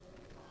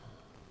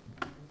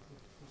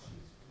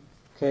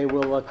Okay,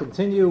 we'll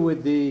continue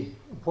with the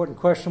important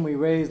question we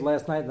raised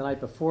last night and the night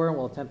before, and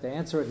we'll attempt to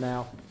answer it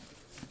now.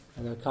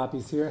 And there are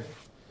copies here.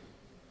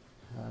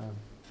 A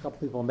couple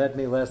people met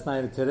me last night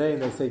and today,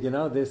 and they said,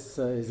 this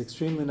is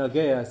extremely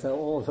nogea. I said,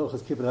 all of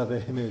Hilchos Kibbutz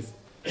Avim is.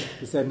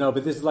 He said, no,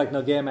 but this is like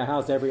nogea in my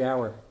house every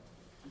hour.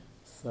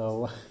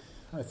 So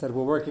I said,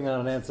 we're working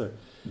on an answer.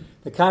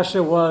 The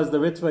kasha was, the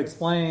Ritva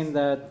explained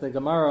that the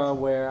Gemara,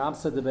 where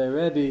Amsa de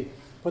Rebbe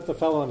put the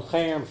fellow in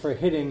chayim for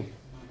hitting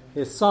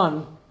his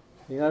son,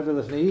 if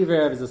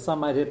the son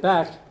might hit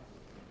back,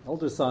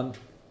 older son,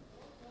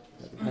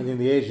 depending on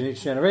the age in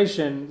each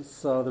generation.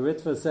 So the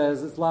Ritva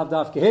says it's lav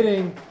dafka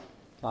hitting,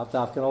 lav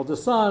dafka an older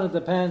son. It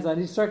depends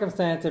on each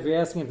circumstance. If you're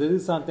asking him to do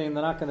something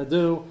they're not going to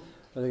do, or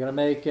they're going to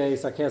make a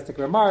sarcastic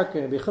remark,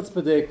 and it'll be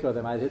chutzpahdik, or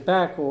they might hit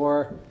back,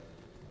 or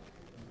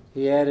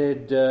he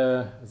added,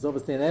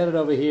 Zobestein added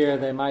over here,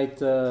 they might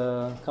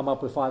come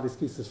up with 5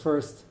 excuses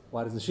first.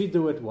 Why doesn't she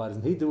do it? Why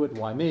doesn't he do it?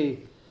 Why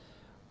me?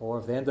 Or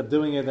if they end up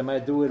doing it, they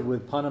might do it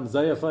with panam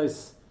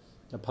zayafais,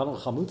 panam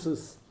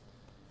chamutzas,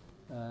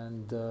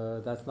 and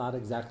that's not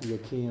exactly a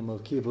kiyum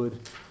of kibbud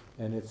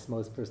in its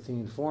most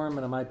pristine form,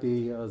 and it might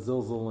be a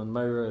zilzul and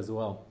meira as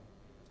well.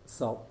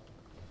 So,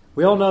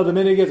 we all know the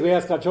minhag is we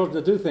ask our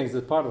children to do things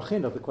as part of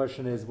chinuch. The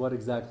question is, what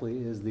exactly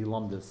is the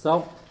lumdus? So,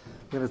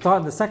 we're going to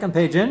start on the second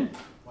page in.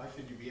 Why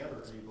should you be ever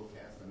able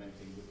to ask them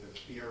anything with the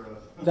fear of...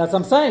 That's what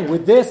I'm saying.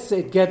 With this,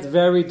 it gets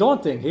very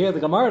daunting. Here, the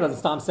Gemara doesn't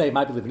stop saying it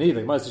might be living either.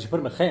 The Gemara says she put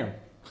him in chayim.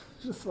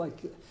 Just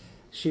like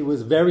she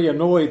was very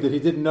annoyed that he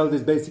didn't know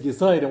this basic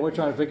yesod, and we're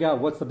trying to figure out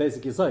what's the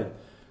basic yesod.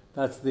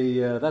 That's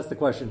the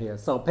question here.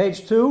 So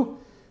page 2,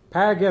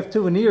 paragraph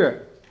 2 in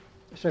here.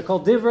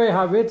 Shekol divrei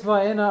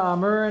haritva ena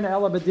amurin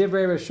ela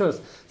b'divrei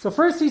reshus. So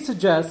first he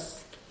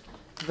suggests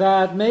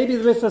that maybe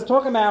the Ritva is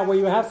talking about where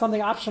you have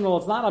something optional.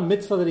 It's not a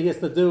mitzvah that he has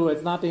to do.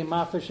 It's not being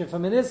mafresh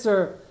from an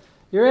isser.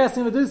 You're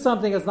asking him to do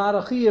something. It's not a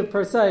chiyuv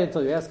per se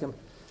until you ask him.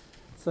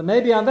 So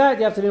maybe on that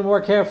you have to be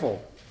more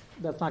careful.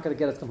 That's not going to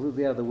get us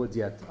completely out of the woods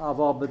yet. If it's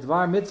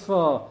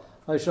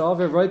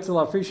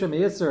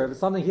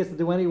something he has to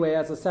do anyway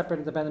as a separate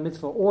independent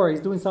mitzvah, or he's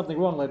doing something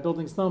wrong, like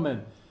building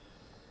snowmen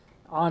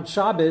on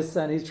Shabbos,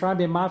 and he's trying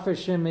to be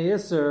mafreshim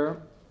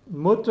me'isr,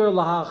 mutter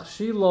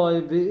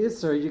lahachshiloi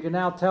be'isr, you can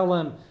now tell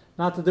him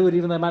not to do it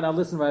even though he might not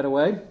listen right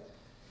away.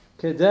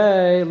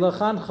 Kedei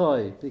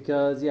lechanchoi,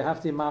 because you have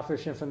to be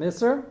mafreshim from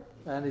isr,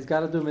 and he's got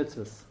to do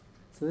mitzvahs.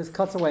 So this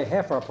cuts away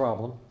half our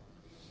problem.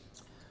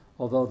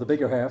 Although the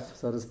bigger half,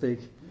 so to speak,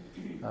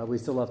 we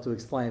still have to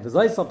explain. You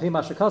can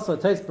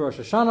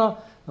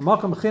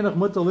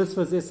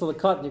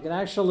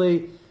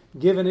actually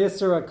give an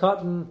isser a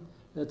katan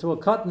to a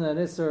katan, an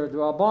isser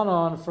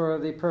d'rabanan for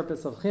the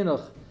purpose of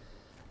chinuch.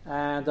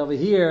 And over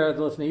here,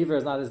 the lifnei iver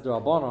is not his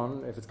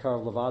d'rabanan. If it's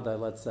karav levada,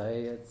 let's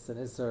say, it's an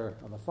isser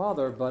on the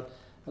father. But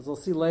as we'll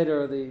see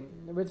later, the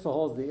Ritva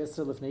holds the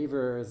isser lifnei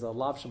iver is a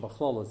lav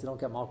shebachlolos. You don't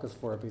get malchus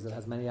for it because it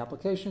has many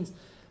applications.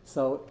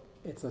 So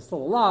it's still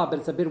a law, but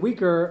it's a bit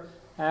weaker,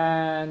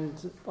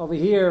 and over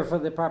here, for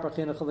the proper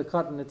chinuch of the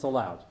katan, it's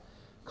allowed.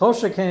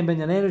 Kosher came ben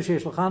yanenu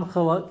sheyesh l'chancha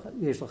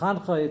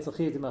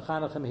yitzachid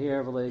imachanachem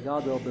here v'lei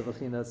gadol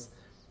bevachinas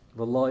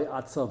v'loi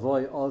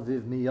atzavoy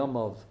aviv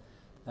miyomov.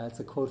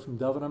 That's a quote from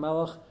David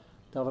HaMelech.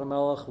 David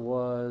HaMelech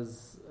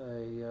was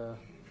a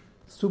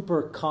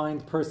super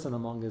kind person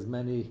among his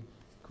many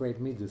great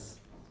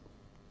midas.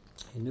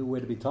 He knew where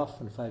to be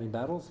tough in fighting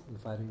battles, in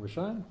fighting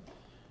Rishon.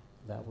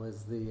 That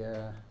was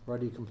the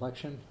ruddy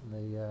complexion,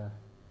 the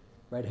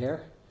red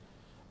hair.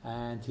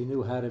 And he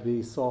knew how to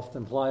be soft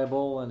and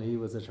pliable, and he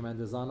was a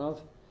tremendous zanov.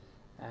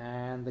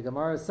 And the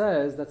Gemara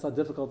says that's how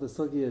difficult the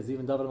sugi is.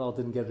 Even David HaMelech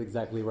didn't get it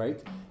exactly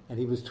right. And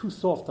he was too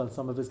soft on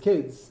some of his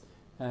kids,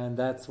 and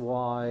that's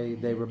why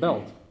they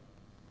rebelled.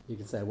 You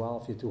could say,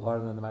 well, if you're too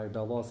hard on them, they might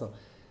rebel also.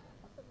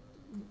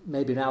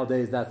 Maybe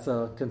nowadays that's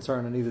a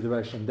concern in either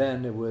direction.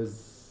 Then it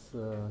was,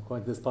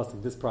 according to this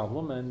pasuk, this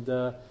problem, and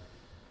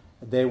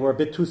they were a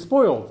bit too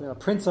spoiled. A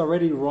prince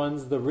already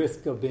runs the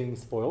risk of being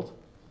spoiled.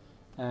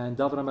 And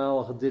David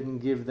HaMelech didn't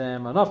give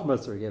them enough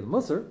musr. He gave them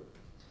musr.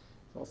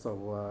 He's also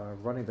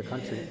running the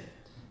country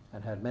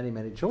and had many,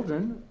 many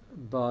children.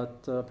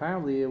 But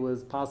apparently it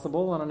was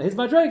possible. And on his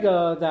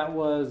madrega, that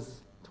was,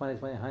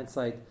 2020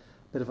 hindsight, a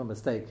bit of a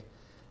mistake.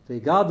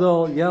 The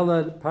gadol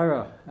yeled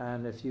para.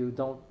 And if you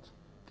don't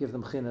give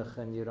them chinuch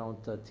and you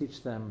don't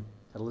teach them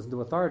how to listen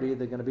to authority,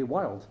 they're going to be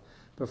wild.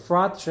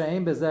 Befrat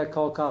she'ein bezeh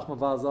kol kach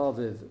mavaz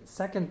aviv.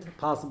 Second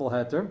possible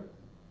heter,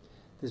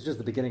 this is just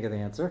the beginning of the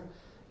answer,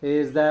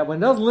 is that when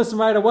he doesn't listen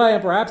right away,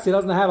 and perhaps he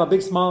doesn't have a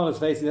big smile on his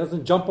face, he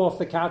doesn't jump off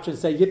the couch and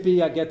say,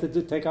 yippee, I get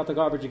to take out the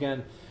garbage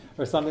again,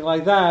 or something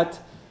like that,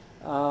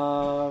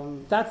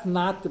 that's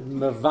not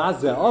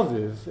mavazeh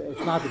aviv.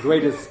 It's not the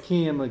greatest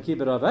kiyum and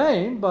kibbut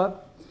avein,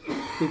 but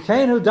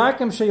B'keinu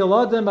darkem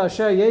sheyolodim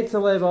asher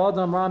yetzalei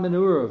v'adam ra min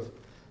uruv.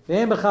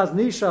 V'em b'chaz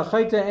nisha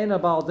chayte ena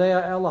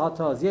ba'aldea el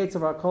hataz.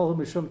 Yetzav kol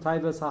hu mishum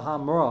taivas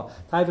ha'hamra.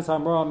 Taivas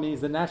ha'hamra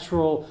means the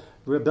natural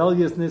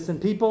rebelliousness in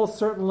people,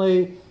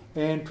 certainly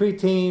in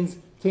preteens,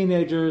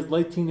 teenagers,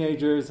 late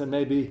teenagers, and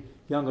maybe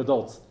young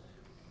adults.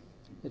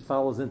 It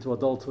follows into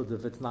adulthood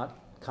if it's not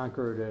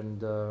conquered,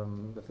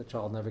 and if the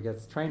child never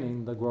gets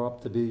training, they'll grow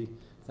up to be,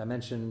 as I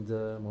mentioned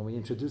when we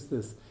introduced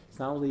this, it's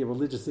not only a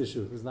religious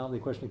issue, it's not only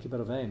a question of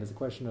kibbut avayim, it's a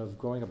question of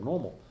growing up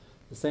normal.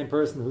 The same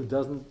person who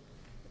doesn't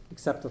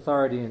accept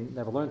authority and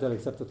never learned how to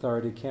accept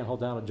authority can't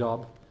hold down a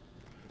job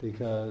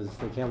because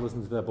they can't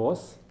listen to their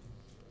boss.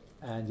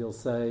 And you'll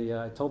say,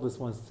 I told this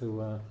once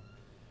to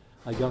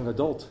a young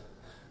adult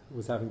who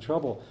was having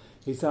trouble.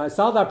 He said, I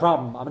solved that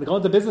problem. I'm going to go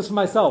into business for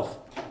myself.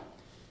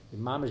 The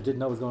mamish didn't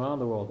know what was going on in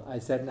the world. I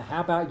said,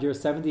 how about your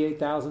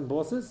 78,000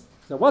 bosses?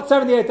 He said, what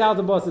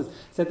 78,000 bosses? He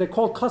said, they're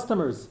called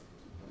customers.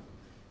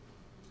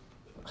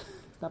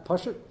 It's not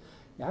pashut.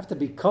 You have to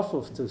be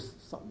kafuf to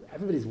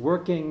everybody's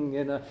working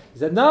in a... He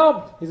said,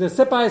 no, he's going to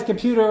sit by his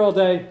computer all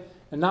day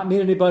and not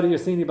meet anybody or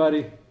see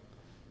anybody.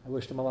 I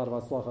wished him a lot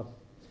of atzlacha.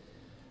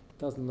 It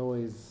doesn't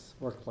always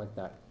work like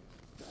that.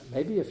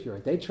 Maybe if you're a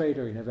day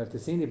trader, you never have to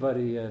see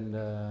anybody, and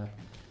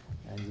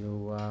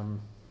you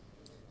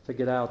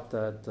figured out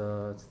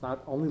that it's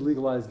not only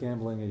legalized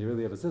gambling and you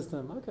really have a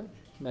system, okay,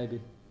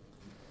 maybe.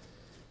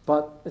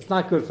 But it's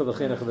not good for the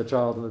chinuch of the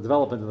child and the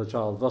development of the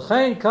child.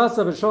 V'chein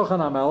kasav b'shulchan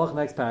HaMelech,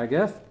 next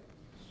paragraph.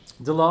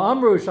 D'la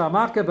amru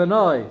shamaka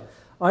b'noi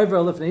over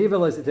lifnei iver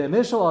l'sitei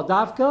mishal al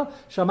davka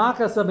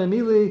shamaka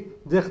sabemili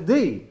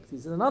dichdi.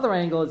 This is another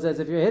angle. It says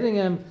if you're hitting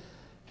him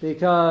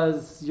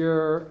because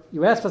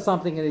you asked for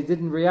something and he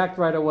didn't react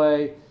right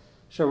away,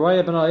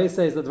 sharoya b'noi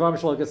says the dvar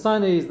mishal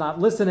gasani, he's not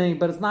listening,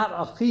 but it's not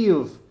a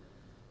chiyuv.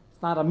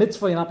 It's not a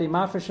mitzvah. You're not being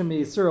mafreshim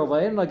yisur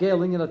v'ayin nagei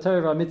linyan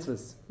atayra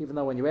mitzvahs. Even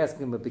though when you ask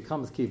him, it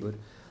becomes kibbud.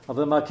 Of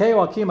the makei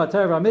wakim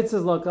atayra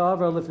mitzvahs lo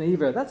ka'aver lifnei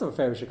iver. That's a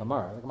farish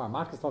gemara. The Gemara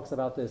Marcus talks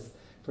about this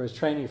for his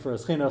training, for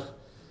his chinuch.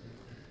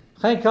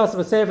 Chen kasav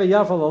v'sefer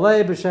yafal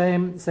alei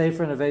b'shem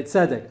sefer nevei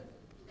tzedek.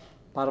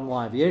 Bottom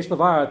line, v'yesh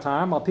levar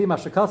atarm al pi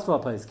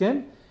mashakasva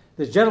paiskim.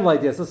 This general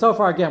idea. So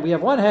far again, we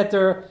have one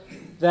heter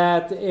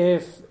that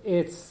if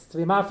it's to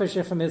be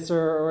mafresh from mitzvah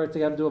or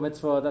to do a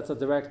mitzvah, that's a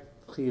direct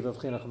chiv of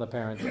chinuch of the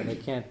parent, and they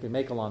can't be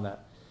makel on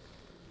that.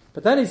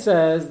 But then he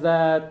says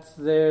that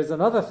there's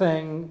another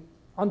thing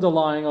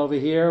underlying over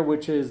here,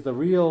 which is the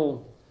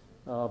real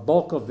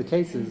bulk of the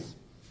cases,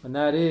 and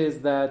that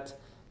is that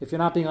if you're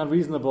not being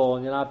unreasonable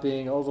and you're not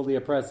being overly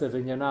oppressive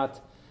and you're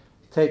not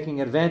taking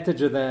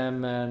advantage of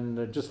them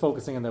and just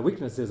focusing on their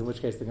weaknesses, in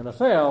which case they're going to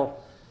fail,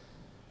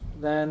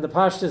 then the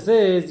pashtus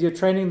is you're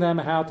training them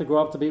how to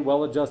grow up to be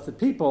well-adjusted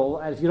people,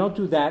 and if you don't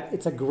do that,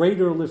 it's a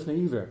greater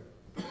lifnei iver.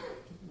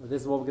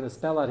 This is what we're going to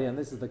spell out here, and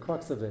this is the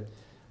crux of it.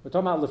 We're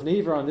talking about lifnei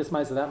iver on this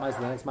maisa, that maisa,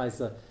 the next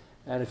maisa,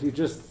 and if you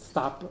just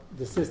stop,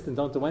 desist, and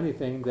don't do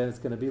anything, then it's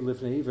going to be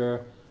lifnei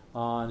iver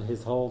on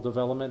his whole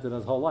development and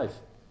his whole life.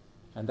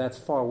 And that's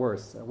far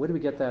worse. Where do we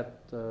get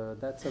that?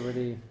 That's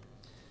already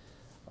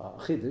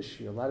chiddush.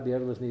 You're allowed to be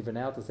able to lifnei iver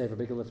now to save a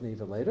bigger lifnei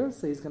iver later,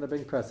 so he's going to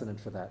bring precedent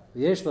for that.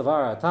 V'yesh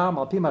levar atam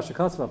al pi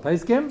mashakasva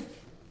paiskim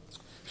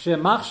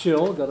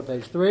shemachshil, go to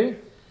page 3,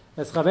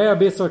 es chaver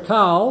b'isur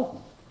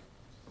kal.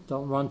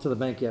 Don't run to the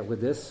bank yet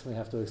with this. We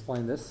have to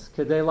explain this.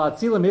 Kedei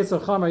la'tzilim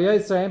yisur chamer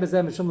yisur ein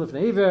bezeh mishum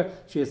lifnei iver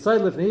she'yisay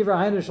lifnei iver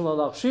hainu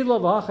shalolach shilo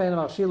v'hachayin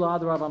machshilo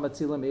adarab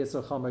ha'matzilim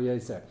yisur chamer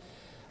yisur.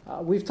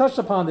 We've touched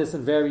upon this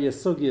in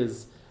various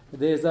sugyas.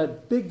 There's a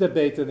big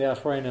debate in the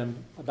Achronim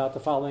about the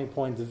following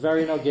point. It's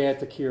very nogea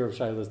to kir of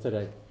shaylas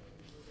today.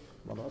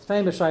 One of the most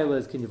famous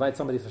shaylas, can you invite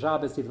somebody for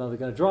Shabbos even though they're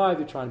going to drive?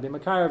 You're trying to be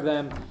makar of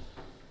them.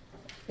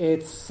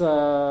 It's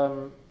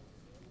a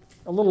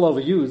little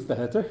overused, the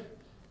heter.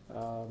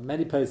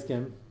 Many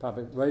poskim,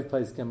 probably right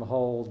poskim,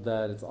 hold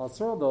that it's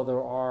asur, though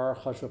there are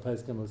chashva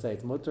poskim who say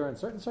it's mutter in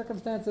certain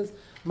circumstances.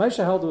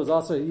 Moshe held it was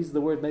also, he used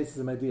the word mesis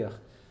mediach,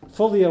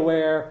 fully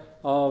aware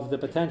of the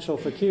potential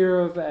for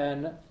kiruv,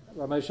 and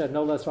Ramesh had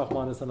no less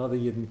rachmanis than other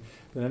yidden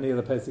than any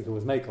other posik who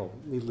was mekel.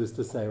 Needless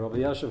to say, Rabbi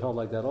Yashiv held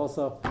like that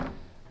also,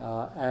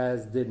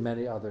 as did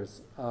many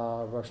others.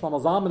 Rav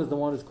Shlomo Zalman is the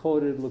one who's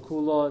quoted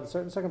L'Kula in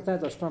certain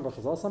circumstances. Sternbuch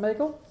is also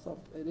mekel, so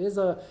it is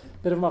a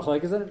bit of a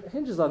machlekes, and it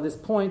hinges on this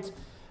point.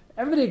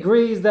 Everybody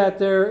agrees that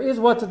there is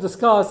what to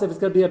discuss if it's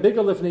going to be a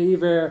bigger lifnei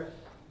iver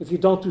if you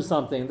don't do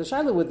something. The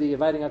shaila with the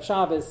inviting on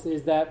Shabbos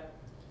is that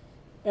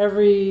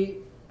every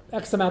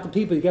X amount of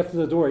people you get to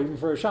the door, even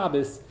for a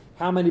Shabbos,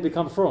 how many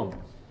become from?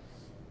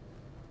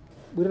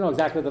 We don't know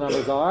exactly what the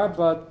numbers are,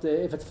 but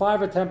if it's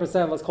 5 or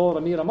 10%, let's call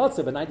it a miyat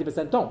matzah, but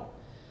 90% don't.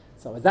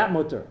 So is that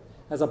mutter?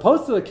 As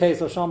opposed to the case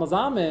of Shlomo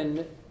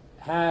Zalman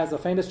has a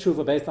famous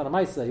tshuva based on a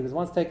maisa. He was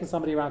once taking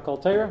somebody around Kol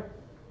Torah.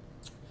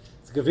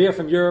 Gavir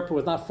from Europe who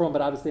was not from,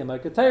 but obviously a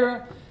Mekah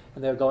Torah,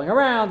 and they were going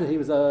around, and he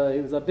was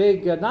a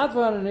big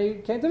Nadvan, and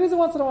he came to visit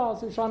once in a while, so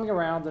he was showing me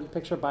around, and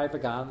picture by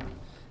Vagan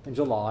in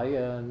July,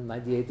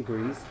 98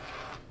 degrees,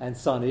 and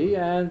sunny,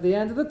 and the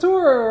end of the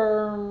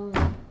tour,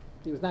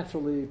 he was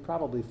naturally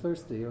probably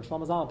thirsty, or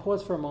Shlomo Zalman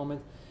paused for a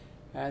moment,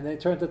 and then he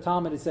turned to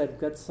Tom and he said,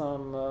 get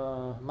some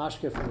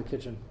mashke from the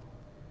kitchen.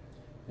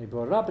 And he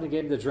brought it up, and he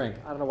gave him the drink.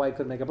 I don't know why he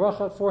couldn't make a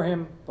bracha for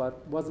him,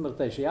 but it wasn't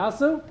B'tei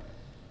Shiasu.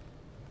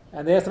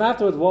 And they asked him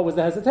afterwards, what was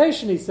the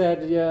hesitation? He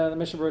said, yeah, the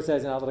Mishnah Berurah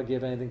says you're not allowed to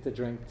give anything to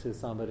drink to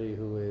somebody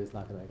who is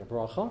not going to make a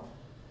bracha.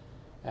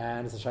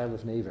 And it's a shayla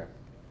lifnei iver.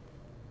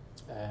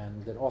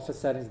 and in office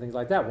settings, things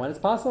like that. When it's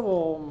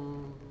possible,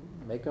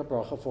 make a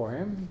bracha for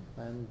him.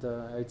 And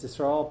Eretz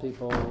Yisrael,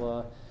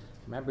 people,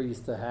 remember,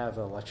 used to have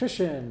an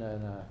electrician,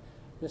 and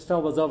this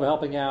fellow was over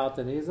helping out,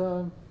 and he's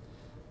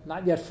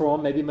not yet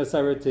from, maybe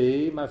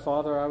Maserati. My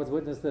father, I was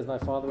witness this, my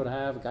father would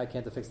have, a guy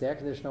came to fix the air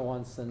conditioner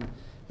once, and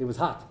it was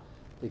hot,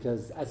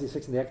 because as he's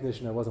fixing the air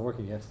conditioner, it wasn't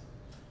working yet.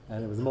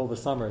 And it was the middle of the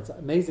summer. It's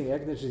amazing, air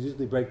conditioners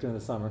usually break during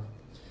the summer.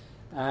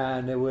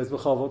 And it was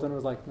B'chavot, and it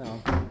was like,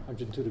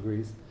 102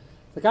 degrees.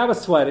 The guy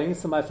was sweating,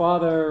 so my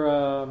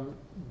father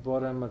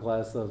brought him a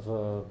glass of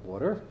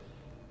water,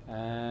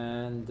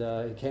 and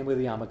he came with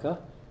a yarmulke,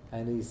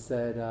 and he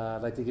said,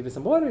 I'd like to give you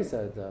some water. He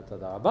said,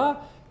 Tada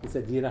Rabba. He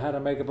said, do you know how to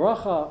make a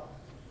bracha?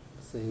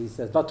 So he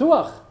says,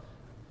 Batuach,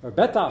 or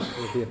Betach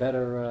would be a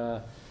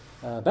better,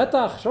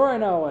 Betach, sure I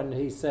know. And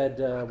he said,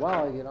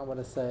 well, you don't want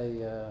to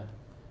say,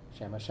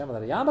 Shem Hashem,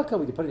 without a yarmulke,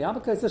 would you put in a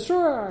yarmulke? He said,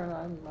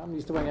 sure, I'm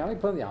used to wearing yarmulke,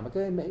 put in the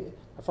yarmulke.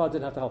 My father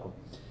didn't have to help him.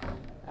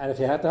 And if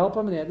you had to help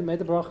him and he had made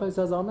the bracha, he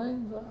says,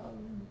 Amen.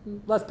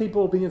 Less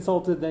people will be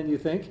insulted than you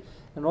think.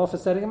 In an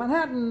office setting in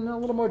Manhattan, a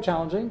little more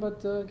challenging,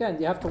 but again,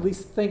 you have to at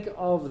least think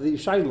of the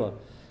shaila.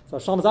 So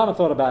Shlomo Zalman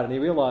thought about it, and he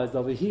realized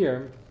over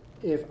here,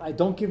 if I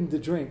don't give him the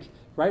drink,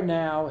 right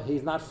now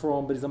he's not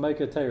from, but he's a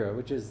Meikar Torah,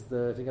 which is, if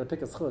you're going to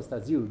pick a schus,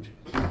 that's huge.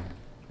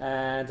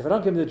 And if I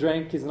don't give him the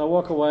drink, he's going to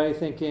walk away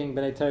thinking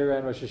Bnei Torah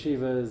and Rosh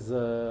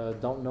Yeshivas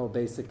don't know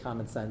basic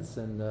common sense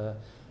and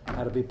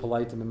how to be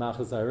polite and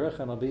b'machas zarech,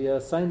 and I'll be a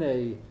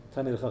sainei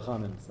Talmid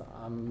Chachamim. So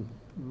I'm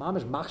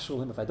mamish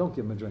machshul him if I don't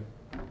give him a drink.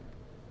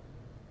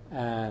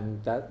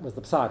 And that was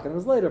the psak, and it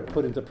was later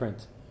put into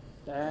print.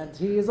 And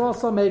he is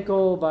also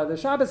makel by the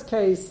Shabbos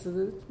case.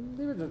 The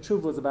original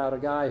truth was about a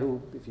guy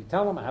who, if you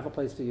tell him, I have a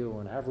place for you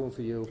and I have room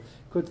for you,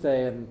 could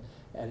stay, and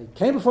he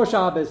came before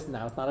Shabbos.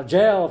 Now it's not a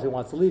jail. If he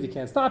wants to leave, you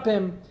can't stop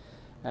him.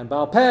 And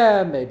Baal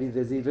Peh, maybe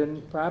there's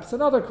even perhaps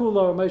another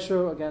kula.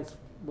 Moshe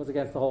was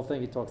against the whole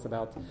thing. He talks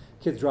about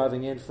kids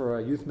driving in for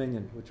a youth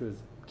minyan, which was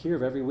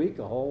Kiev every week,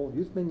 a whole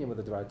youth minyan with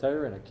a Dvar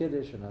Torah and a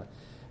Kiddush and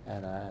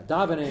a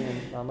davening.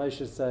 And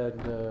Moshe said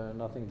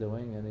nothing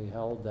doing, and he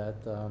held that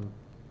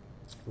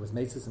it was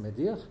Meitzis and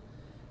Mediach.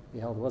 He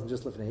held it wasn't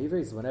just Lifnei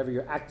Ivri. So whenever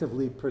you're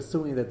actively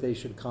pursuing that they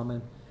should come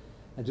in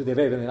and do the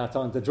Avev, and they're not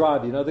telling them to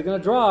drive, they're going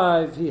to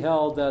drive. He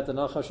held that the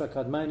Nachash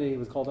HaKadmani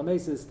was called a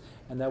Meitzis,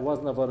 and that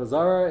wasn't Avodah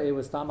Zarah, it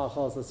was Tamach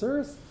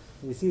Al-Sasuris.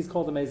 You see, he's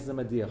called the Meitzis and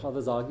Mediach.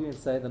 Others argue and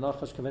say the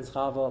Nachash convinced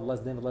Chava,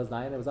 less din, less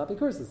nayin, it was Api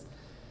Kursis.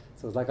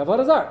 So it's like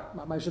Avodah Zarah.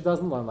 Moshe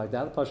doesn't learn like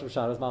that. The Pashup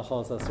Shad is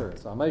Malchal Sasur.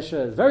 So Moshe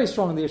is very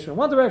strong in the issue. In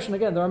one direction,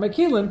 again, there are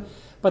Mekilim,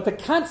 but the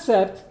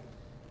concept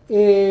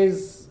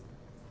is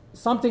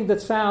something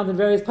that's found in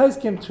various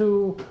Peskim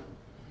to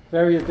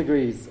various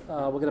degrees.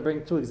 We're going to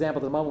bring two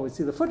examples in a moment when we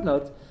see the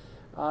footnote.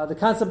 The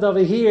concept over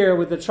here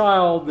with the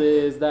child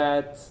is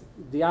that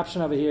the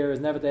option over here is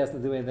never to ask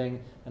them to do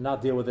anything and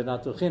not deal with it,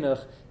 not to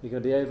chinuch. You're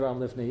going to be over on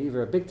Lifnei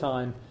Ivra big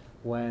time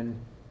when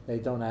they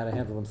don't know how to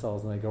handle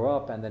themselves and they grow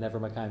up and they never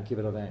make keep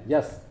it over hand.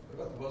 Yes?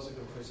 What about the Bosik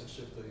of Pesach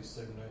Shifta? You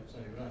said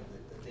right.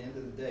 At the end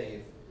of the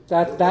day,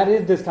 that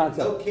is this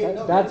concept.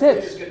 That's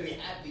it. Is going to be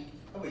happy.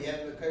 Oh, but you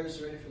have the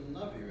curse already from the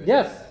Navi, right?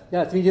 Yes.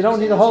 I mean, you don't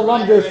need a whole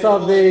lumdus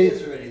of the...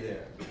 already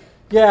there.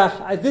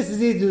 Yeah, this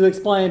is easy to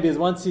explain because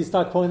once you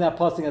start quoting that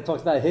posting that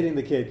talks about hitting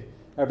the kid,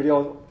 everybody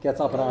all gets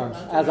up in arms.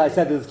 As I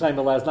said the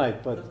disclaimer last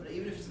night. But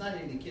even if it's not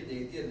hitting the kid, the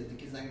idea that the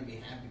kid's not going to be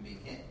happy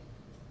being hit.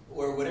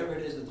 Or whatever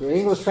it is. That the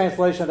English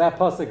translation of that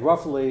pasuk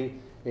roughly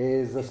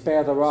is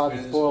spare the rod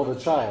and spoil the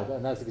child.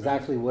 And that's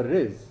exactly what it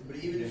is. But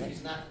even if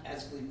he's not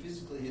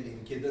physically hitting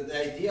the kid,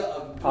 the idea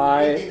of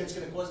anything that's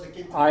going to cause the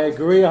kid to... I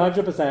agree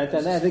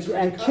 100%.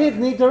 And kids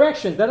need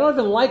directions. They don't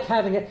even like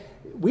having it.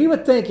 We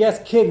would think,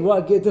 yes, kid,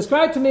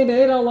 describe to me,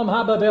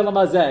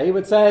 he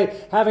would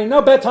say, having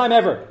no bedtime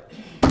ever,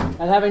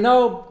 and having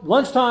no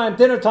lunchtime,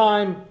 dinner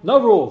time, no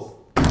rules.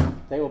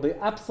 They will be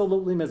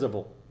absolutely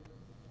miserable.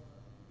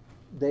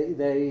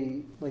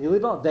 They when you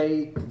leave out,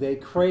 they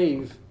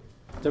crave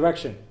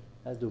direction,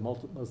 as do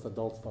most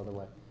adults, by the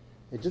way.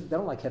 They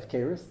don't like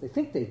hefkeris. They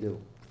think they do.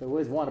 They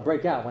always want to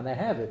break out when they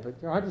have it, but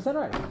you're 100%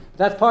 right.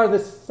 That's part of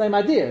this same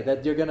idea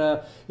that you're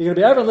gonna be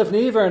ever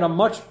Lifnei Ivra in a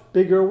much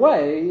bigger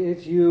way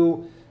if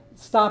you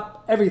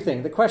stop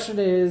everything. The question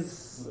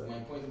is. My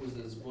point was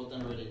that it's brought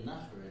down already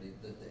enough already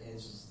that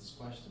answers this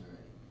question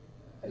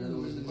already. In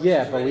other words, the question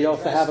yeah, but we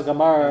also have a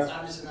Gemara. It's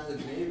obviously not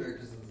Lifnei Ivra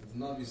because the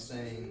Navi is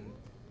saying.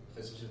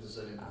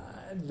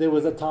 There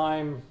was a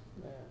time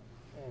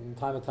in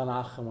time of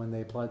Tanakh and when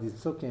they applied these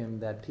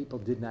psukim that people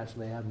did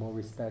naturally have more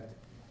respect.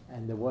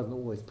 And there wasn't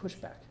always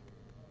pushback.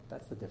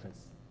 That's the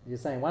difference. You're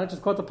saying, why not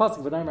just quote the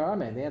pasuk v'naymer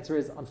amen? The answer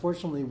is,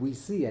 unfortunately, we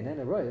see in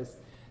Eneroyas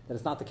that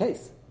it's not the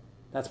case.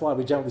 That's why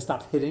we generally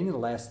stopped hitting in the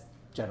last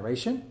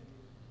generation.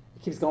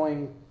 It keeps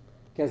getting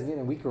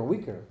weaker and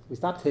weaker. We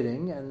stopped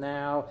hitting, and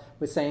now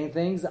we're saying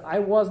things. I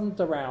wasn't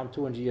around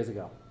 200 years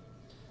ago.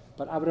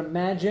 But I would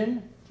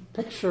imagine,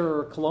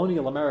 picture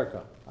colonial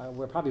America.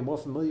 We're probably more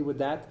familiar with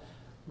that,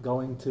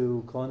 going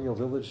to Colonial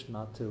Village,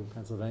 not to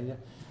Pennsylvania.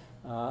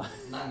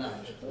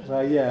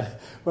 Yeah,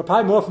 we're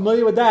probably more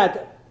familiar with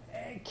that.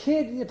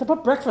 kid, to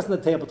put breakfast on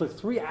the table took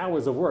 3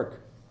 hours of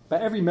work by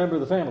every member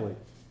of the family.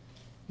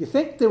 You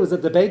think there was a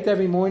debate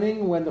every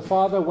morning when the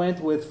father went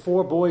with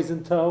 4 boys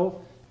in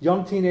tow,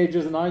 young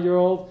teenagers, a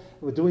 9-year-old,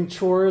 were doing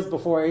chores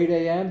before 8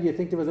 a.m.? Do you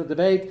think there was a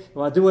debate?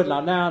 You want to do it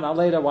not now, not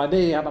later? Why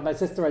me? How about my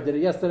sister? I did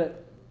it yesterday.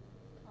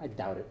 I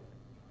doubt it.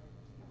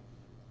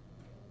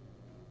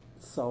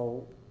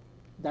 So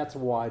that's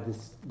why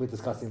we're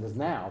discussing this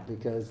now,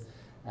 because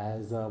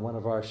as one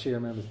of our shir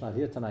members not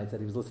here tonight said,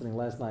 he was listening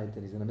last night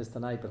and he's going to miss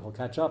tonight, but he'll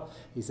catch up.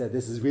 He said,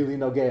 this is really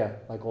nogea,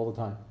 like all the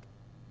time.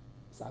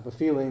 So I have a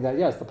feeling that,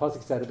 yes, the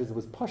pasuk said it because it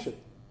was pashut.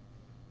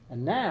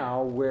 And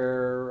now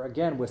we're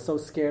so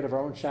scared of our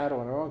own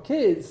shadow and our own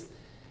kids.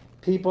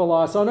 People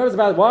are so nervous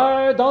about it.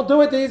 Why? Don't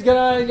do it. You're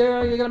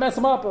gonna mess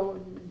them up. You're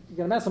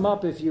gonna mess them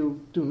up if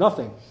you do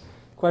nothing.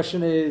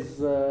 Question is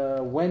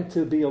when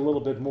to be a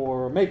little bit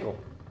more makel.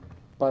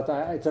 But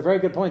it's a very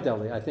good point,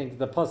 Eli. I think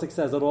the pasuk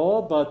says it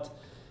all, but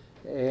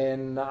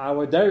in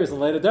our Darius and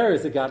later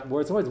Darius, it got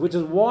worse and worse, which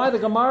is why the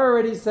Gemara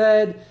already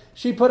said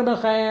she put him in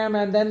Chayim,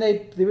 and then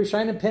the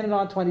Rishonim pinned it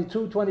on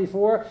 22,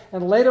 24,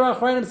 and later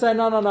Achronim said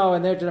no,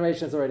 and their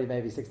generation is already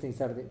maybe 16,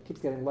 17. It keeps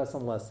getting less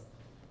and less.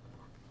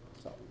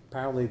 So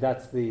apparently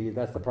that's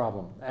the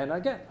problem. And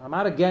again, I'm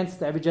not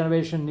against every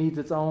generation needs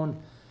its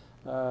own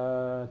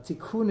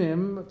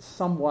tikkunim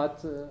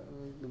somewhat.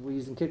 We're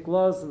using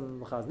kitglas,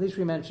 and Chaz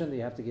Nishri mentioned that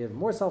you have to give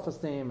more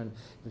self-esteem and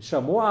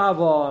show more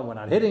ava, and we're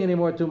not hitting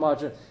anymore too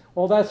much.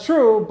 All that's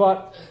true,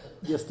 but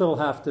you still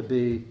have to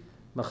be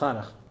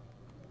mechanech.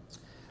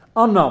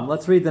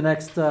 Let's read the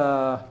next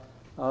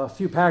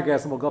few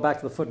paragraphs, and we'll go back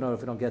to the footnote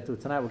if we don't get to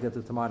it tonight. We'll get to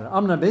it tomorrow.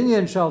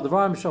 Binyan shal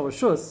devarim shal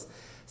reshus.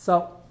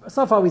 So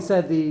far we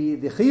said the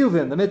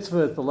chiyuvim, the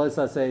mitzvahs, the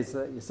loisa says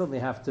you certainly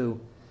have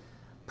to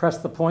press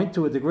the point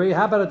to a degree.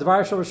 How about a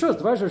Dvar Shel Reshus?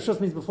 Dvar Shel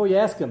Reshus means before you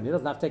ask him. He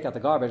doesn't have to take out the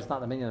garbage. It's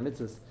not the minyan of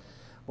mitzvahs.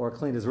 Or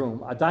clean his room.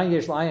 Adayin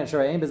yesh la'ayin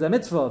sharayim b'zeh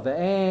mitzvah.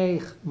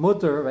 Ve'ein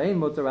mutter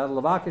ad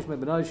levakish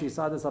me'benoi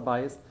she'yisadas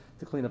habayis,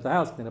 to clean up the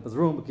house, clean up his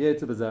room.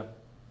 K'yetzu b'zeh.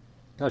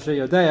 Kasher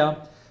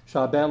yodea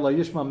sha'ben lo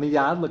yishma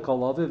miyad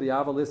l'kol aviv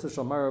v'yav l'isa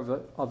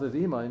shomer aviv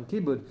ima in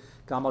kibud.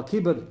 Gam al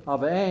kibud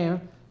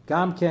avein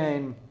gam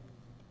kein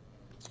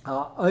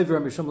over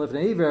mishum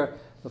lifnei iver.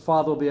 The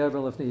father will be over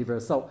lifnei iver.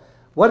 So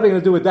what are we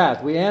going to do with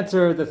that? We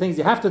answer the things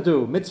you have to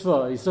do,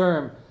 mitzvah,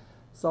 yisurim.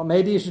 So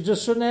maybe you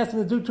shouldn't ask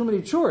them to do too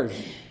many chores,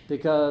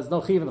 because no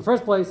chiv in the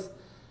first place.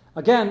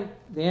 Again,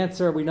 we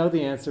know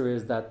the answer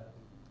is that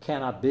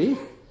cannot be.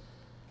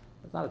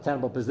 It's not a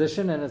tenable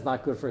position, and it's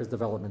not good for his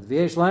development. So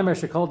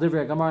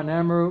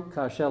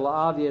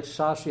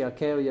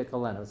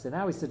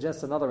now he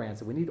suggests another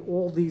answer. We need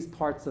all these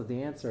parts of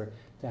the answer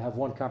to have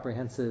one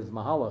comprehensive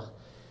mahalach.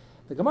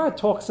 The Gemara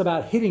talks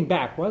about hitting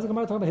back. Why does the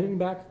Gemara talk about hitting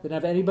back? Didn't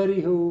have anybody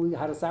who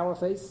had a sour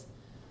face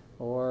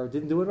or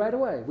didn't do it right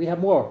away. We have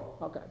more.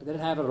 Okay, but they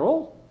didn't have it at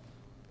all.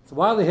 So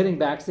why are they hitting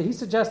back? So he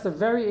suggests a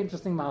very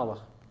interesting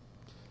mahalach.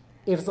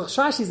 If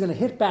Zachshash is going to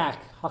hit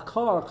back, hakar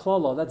or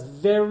klolo, that's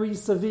very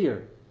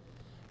severe.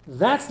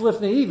 That's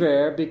lifnei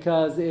iver,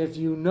 because if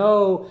you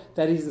know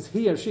that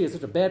he or she is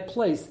such a bad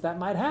place, that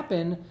might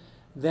happen,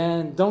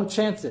 then don't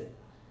chance it.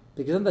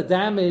 Because then the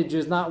damage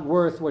is not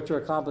worth what you're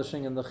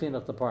accomplishing in the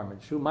chinuch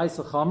department. Shu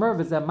ma'aseh chamer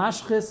v'zeh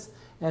mashchis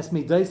es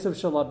midaisav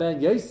shel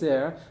haben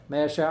yoser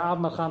me'asher av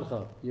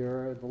machancha.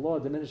 You're the law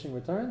of diminishing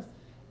returns,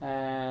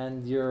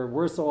 and you're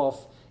worse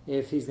off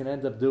if he's going to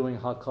end up doing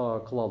hakar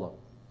or klolo,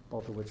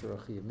 both of which are a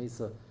chiyuv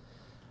misa.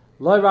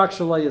 Lo rak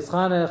shelo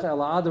yischanech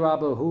ela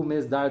adraba hu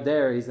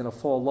mizdarder. He's going to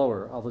fall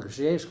lower. Al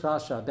v'chsheyesh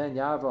chasha ben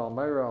yarva al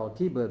meira al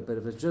kibud. But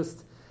if it's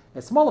just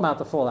a small amount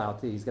to fall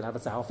out, he's going to have a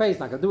sour face,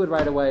 not going to do it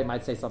right away,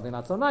 might say something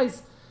not so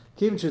nice,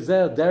 then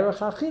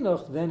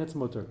it's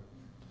mutter.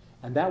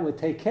 And that would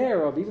take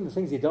care of even the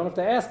things you don't have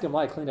to ask him,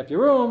 like clean up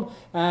your room,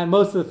 and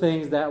most of the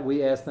things that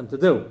we ask them to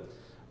do.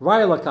 If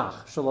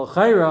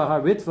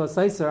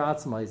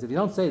you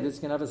don't say this,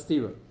 you can have a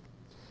stira.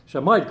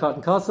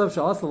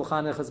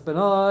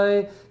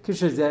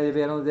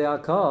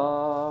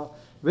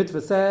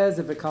 Ritva says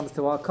if it comes to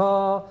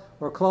akah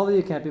or klali,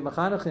 you can't be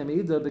machanachim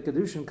either. But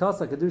kedushin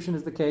kasa, kedushin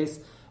is the case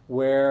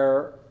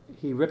where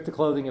he ripped the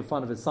clothing in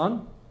front of his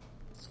son,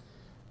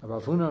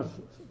 Rav Huna, in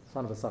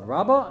front of his son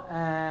Rabbah,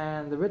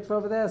 and the Ritva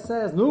over there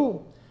says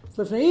no, it's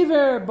lifnei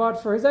iver,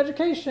 but for his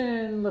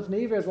education,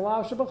 lifnei iver is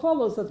allowed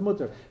shabachlolos, that's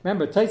mutter.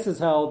 Remember, Taisus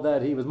held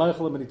that he was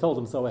meichelim and he told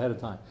him so ahead of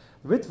time.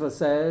 The Ritva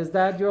says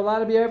that you're allowed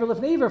to be over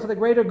lifnei iver for the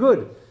greater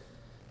good.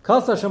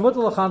 Kasa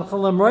shamutal lachan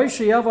chalam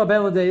roishi yava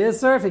ben l'dei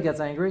iser, if he gets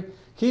angry.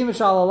 Ki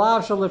mishal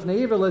alav shal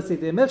lifnei iver l'si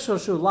de michshel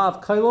shu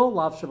lav kailo,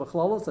 lav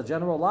shabachlolos, a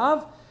general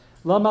lav.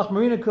 La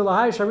machmarina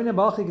kulahai sharina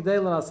ba'achi g'dei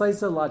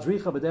l'nasaisa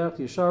la'adricha b'derech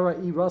yishara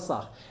I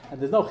rosach. And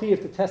there's no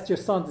chiyuv to test your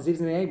son to see if he's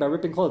going to be angry by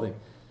ripping clothing.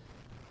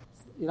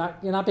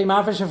 You're not being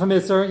mafresh from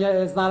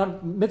mitzvah. It's not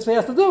a mitzvah he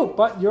has to do,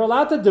 but you're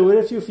allowed to do it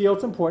if you feel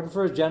it's important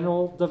for his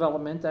general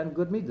development and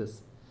good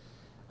midas.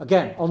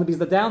 Again, only because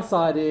the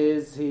downside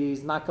is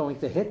he's not going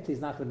to hit, he's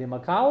not going to be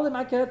makal, he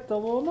might get a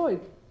little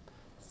annoyed.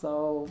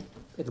 So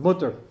it's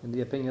mutter, in the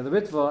opinion of the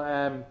Ritva,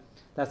 and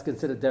that's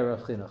considered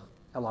derech chinuch.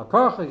 Ela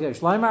Korcha Gesh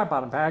Leimar,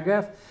 bottom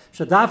paragraph.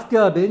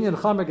 Shadafka Binyan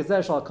Chomer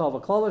Gezesh Al Kol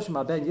V'Klolish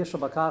Ma Ben Yishal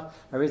Bakach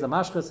Ariza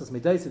Mashchus Es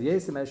Mideis of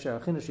Yesim Esher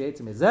Achinu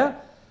Sheyetzim Izeh.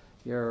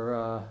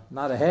 You're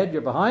not ahead,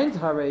 you're behind.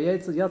 Hare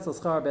Yetzel Yetzel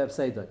Schar Be'eb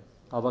Seidai.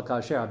 Ava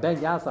Kasher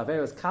Ben Yas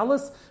Averis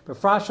Kalas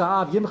Befrasha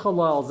Av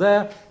Yimchal Al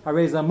Zeh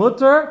Ariza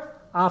Mutter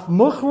Af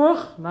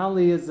Muchruch. Not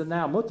only is it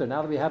now Mutter,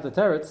 now that we have the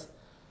teretz,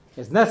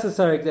 it's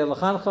necessary K'dei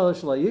L'chanchal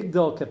Sh'la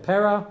Yigdol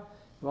Kepera.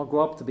 You won't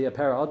grow up to be a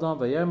para adam.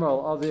 Vayemer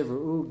al aviv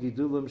ru'u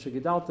gidulim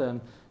shegidalta,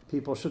 and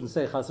people shouldn't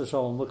say chas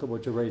v'shalom, look at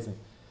what you're raising.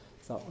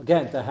 So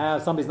again, to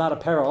have somebody's not a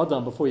para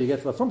adam before you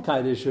get to the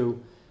frumkeit issue,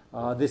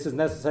 this is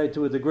necessary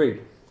to a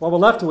degree. What we're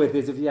left with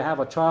is if you have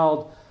a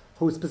child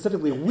who's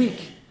specifically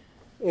weak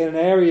in an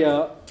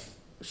area,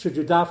 should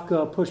you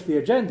dafka push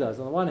the agendas?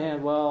 On the one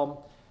hand,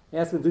 well,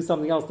 ask them to do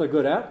something else they're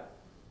good at.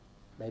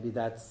 Maybe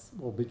that's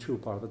will be true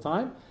part of the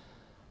time.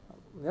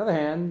 On the other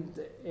hand,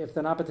 if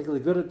they're not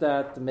particularly good at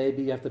that,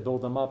 maybe you have to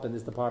build them up in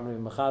this department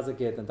of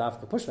Mechazikit and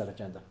dafka push that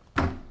agenda.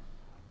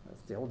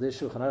 That's the old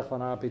issue. Chanarech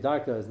Lanar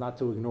Pidarka is not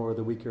to ignore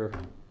the weaker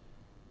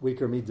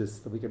midas.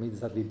 The weaker midas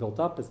have to be built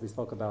up, as we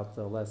spoke about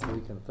last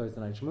week in the Thursday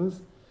night shmooze.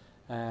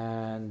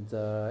 And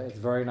it's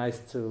very nice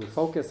to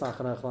focus on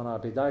Chanarech Lanar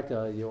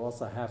Pidarka. You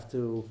also have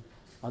to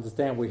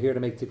understand we're here to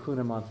make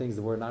tikkunim on things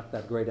that we're not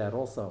that great at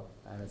also.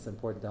 And it's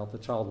important to help the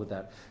child with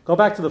that. Go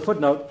back to the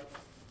footnote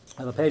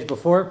on the page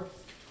before.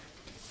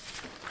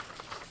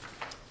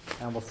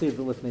 And we'll see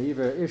the Lifnei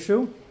Iver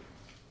issue.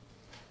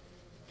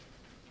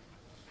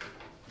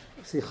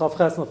 See Chav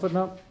Ches in the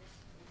footnote.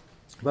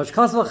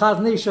 Sometimes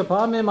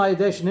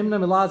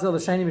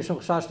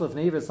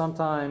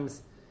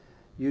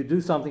you do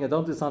something or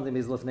don't do something.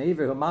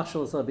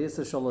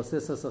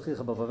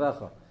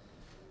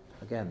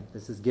 Again,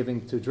 this is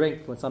giving to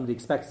drink when somebody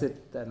expects it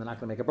and they're not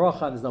going to make a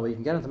bracha, and there's no way you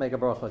can get him to make a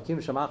bracha.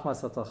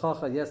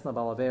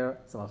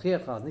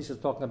 Nish is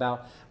talking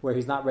about where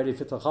he's not ready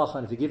for tachacha,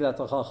 and if you give that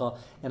tachacha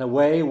in a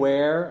way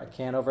where, I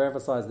can't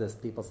overemphasize this,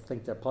 people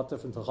think they're potter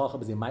from tachacha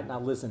because he might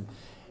not listen.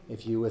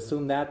 If you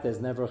assume that,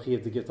 there's never a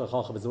chiyuv to give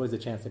tachacha, but there's always a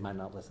chance he might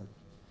not listen.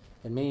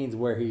 It means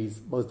where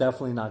he's most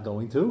definitely not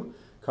going to,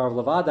 Karv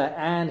Levada,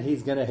 and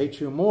he's going to hate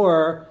you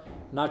more,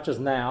 not just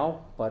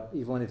now, but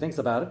even when he thinks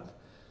about it.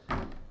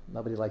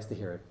 Nobody likes to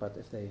hear it, but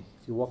if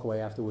you walk away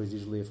afterwards,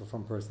 usually if a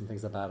from person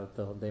thinks about it,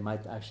 they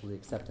might actually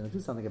accept it and do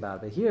something about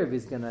it. But here, if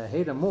he's going to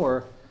hate him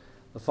more,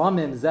 and you're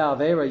going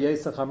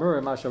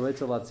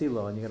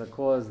to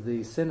cause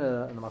the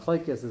sinner and the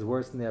machlekes is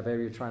worse than the avera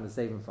you're trying to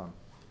save him from.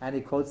 And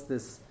he quotes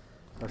this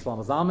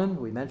Shlomo Zalman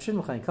we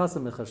mentioned. That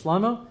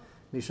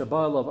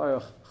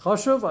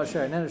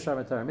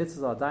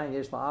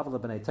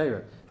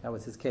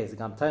was his case. If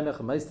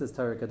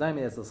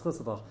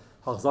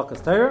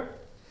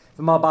he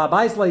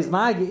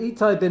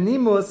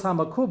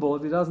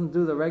doesn't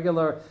do the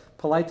regular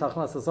polite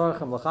tachnas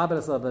asarchem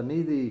l'chaberes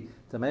abamidi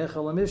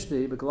temeichel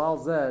lemishti beglal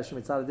zeh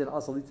shemitzad adin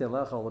asal ite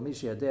lechel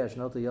lemishi adeh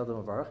shnota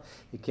yodam avarach.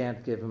 You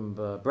can't give him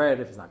bread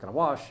if he's not going to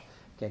wash.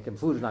 You can't give him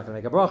food if he's not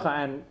going to make a bracha.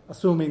 And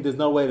assuming there's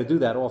no way to do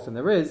that, often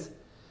there is.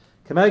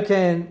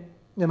 Kameiken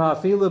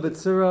imafilu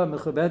b'tzura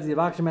mechubed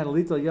yivakshman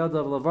lito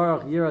yodav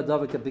levarach yira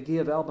davik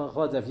begiyav elben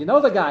chod. If you know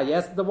the guy, you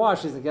ask him to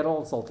wash, he doesn't get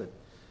all insulted.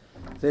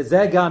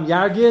 Gam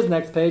Yargiz,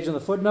 next page in the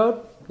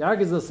footnote.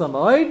 Yargiz is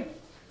Samoid.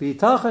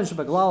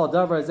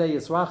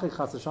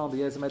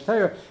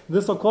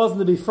 This will cause him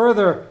to be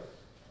further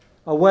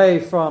away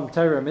from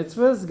Torah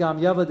mitzvahs. Gam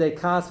Yavadei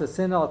Kas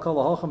V'Sin Al Kol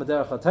HaHochem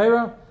B'Derech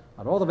HaTorah.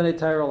 And all the Bnei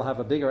Torah will have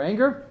a bigger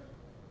anger.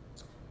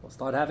 We'll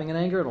start having an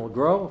anger and it will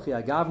grow.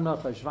 Chiagavna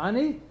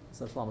Chashvani.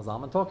 This is Shlomo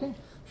Zalman talking.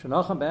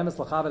 Shonochem be'emes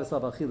l'chaber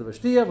esav achila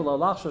v'shtiyah v'lo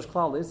lachshosh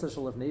klal l'issa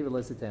shel lefnei iver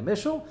l'sitei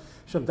mishul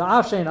shem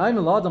da'af shein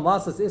ayim l'adam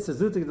lasas issa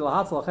zutik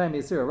d'lahatz lachem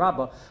yisir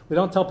rabba. We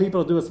don't tell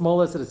people to do a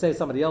small issa to say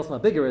somebody else from a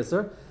bigger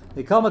issa.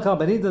 The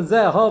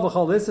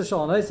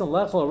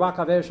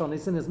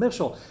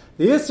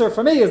issa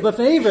for me is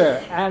lifnei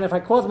iver, and if I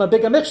cause him a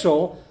bigger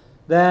mishul,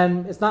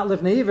 then it's not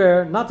lifnei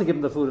iver not to give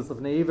him the food. It's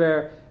lifnei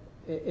iver.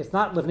 It's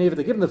not lifnei iver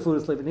to give him the food.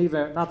 It's lifnei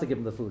iver not to give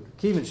him the food.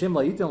 Kivin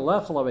shimla yitin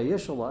lechol arei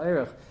yishul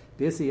la'erech.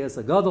 This is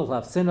a gadol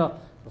have sinna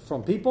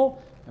from people,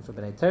 and for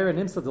bnei Torah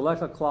nimsa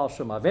deleka klal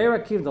shum avera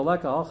kiv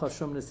deleka alcha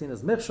shum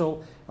nesinas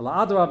michshol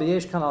ala adra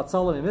b'yesh kan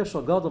atzalim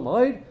michshol gadol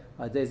moed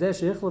adezeh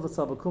sheichlev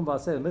etzabakum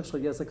v'aseh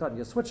michshol yesakat. And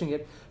you're switching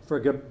it for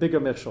a bigger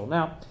michshol.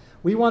 Now,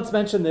 we once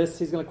mentioned this.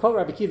 He's going to quote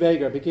Rabbi Kiva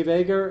Eger. Rabbi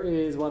Kiva Eger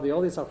is one of the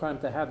oldest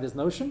Achronim to have this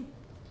notion.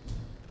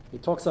 He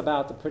talks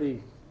about a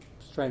pretty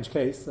strange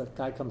case. A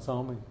guy comes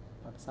home and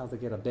it sounds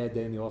like he had a bad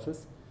day in the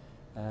office.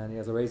 And he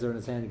has a razor in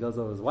his hand. He goes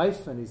over his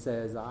wife and he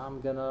says, I'm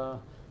going to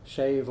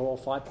shave all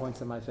 5 points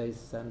in my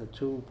face and the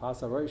 2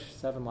 pasa rosh,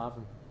 7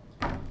 lavin.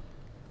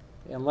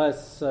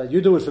 Unless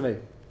you do it for me.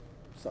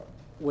 So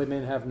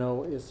women have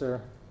no isser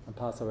and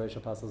pasa rosh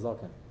or pasa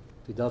zoken.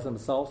 If he does it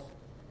himself,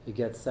 he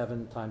gets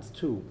 7 times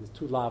 2. There's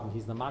 2 lavin.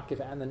 He's the makif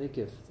and the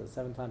nikif. So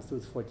 7 times 2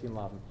 is 14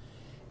 lavin.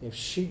 If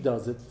she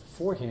does it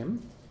for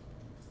him,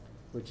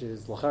 which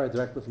is l'chara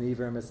direct lifnei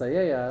iver and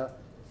Messiah,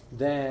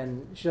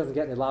 then she doesn't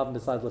get any lavin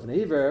besides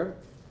lifnei iver,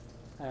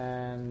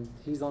 and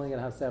he's only going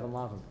to have 7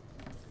 lavin.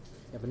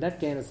 You have a net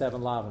gain of 7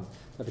 lavim.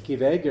 But the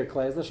Kiva Eger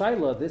clays the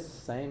Shaila, this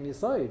same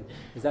Yisoid,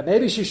 is that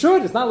maybe she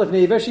should, it's not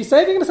Lifnei Iver, she's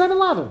saving him 7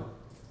 lavim.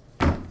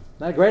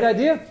 Not a great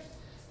idea?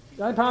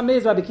 The only problem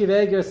is Rabbi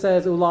Kiva Eger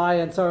says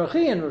Ulai and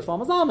Tzarachi, and Rosh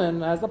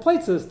Zalman has the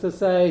places to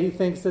say he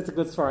thinks it's a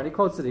good svar, and he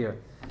quotes it here.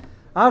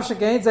 Av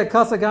shekein ze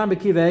kasagan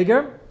b'Kiva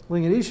Eger,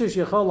 l'ingin ishish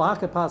yechol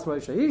lahaket pas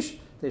rosh ha'ish,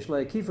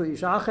 teshlei kifu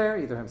ish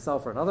acher, either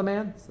himself or another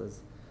man. It says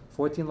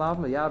 14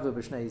 lavim, yavu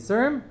b'shnei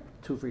yisurim,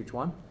 2 for each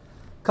one.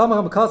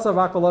 Kamah ha'makasa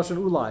rak v'loshen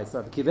ulai. So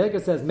Rabbi Kiva Eger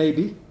says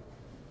maybe,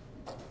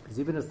 because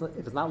even if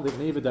it's not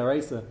Livnei Iver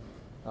Daraisa,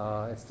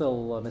 it's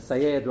still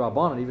Mesayeh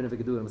Drabanan, even if he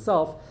could do it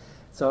himself.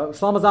 So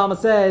Shlomo Zalman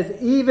says,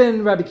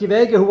 even Rabbi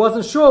Kiva Eger, who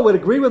wasn't sure, would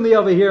agree with me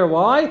over here.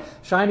 Why?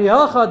 Shiny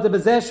Hachad, the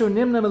Bezeshu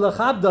Nimna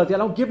Milachabda, if you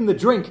don't give him the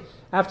drink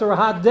after a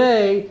hot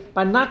day,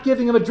 by not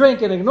giving him a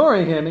drink and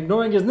ignoring him,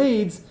 ignoring his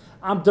needs,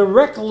 I'm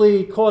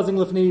directly causing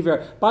Lifnei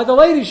Iver. By the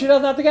lady, she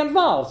doesn't have to get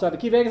involved. So Rabbi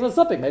Kiva Eger says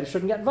something, maybe she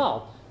shouldn't get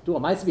involved. Do a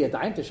mice be a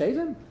dime to shave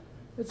him?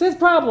 It's his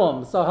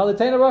problem. So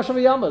Halitena Rosh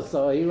Hashanah,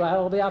 so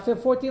he'll be after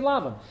 14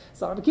 lavim.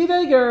 So Rabbi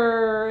Kiva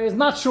Eger is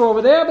not sure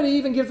over there, but he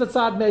even gives a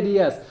tzad maybe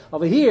yes.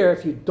 Over here,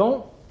 if you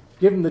don't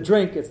give him the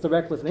drink, it's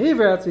direct Lifnei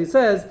Iver. That's what he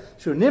says.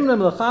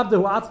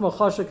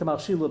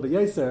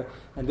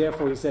 And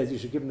therefore he says you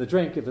should give him the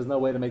drink if there's no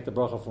way to make the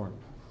bracha for him.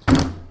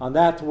 On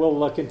that,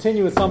 we'll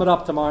continue and sum it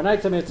up tomorrow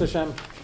night to Mitzvah Hashem.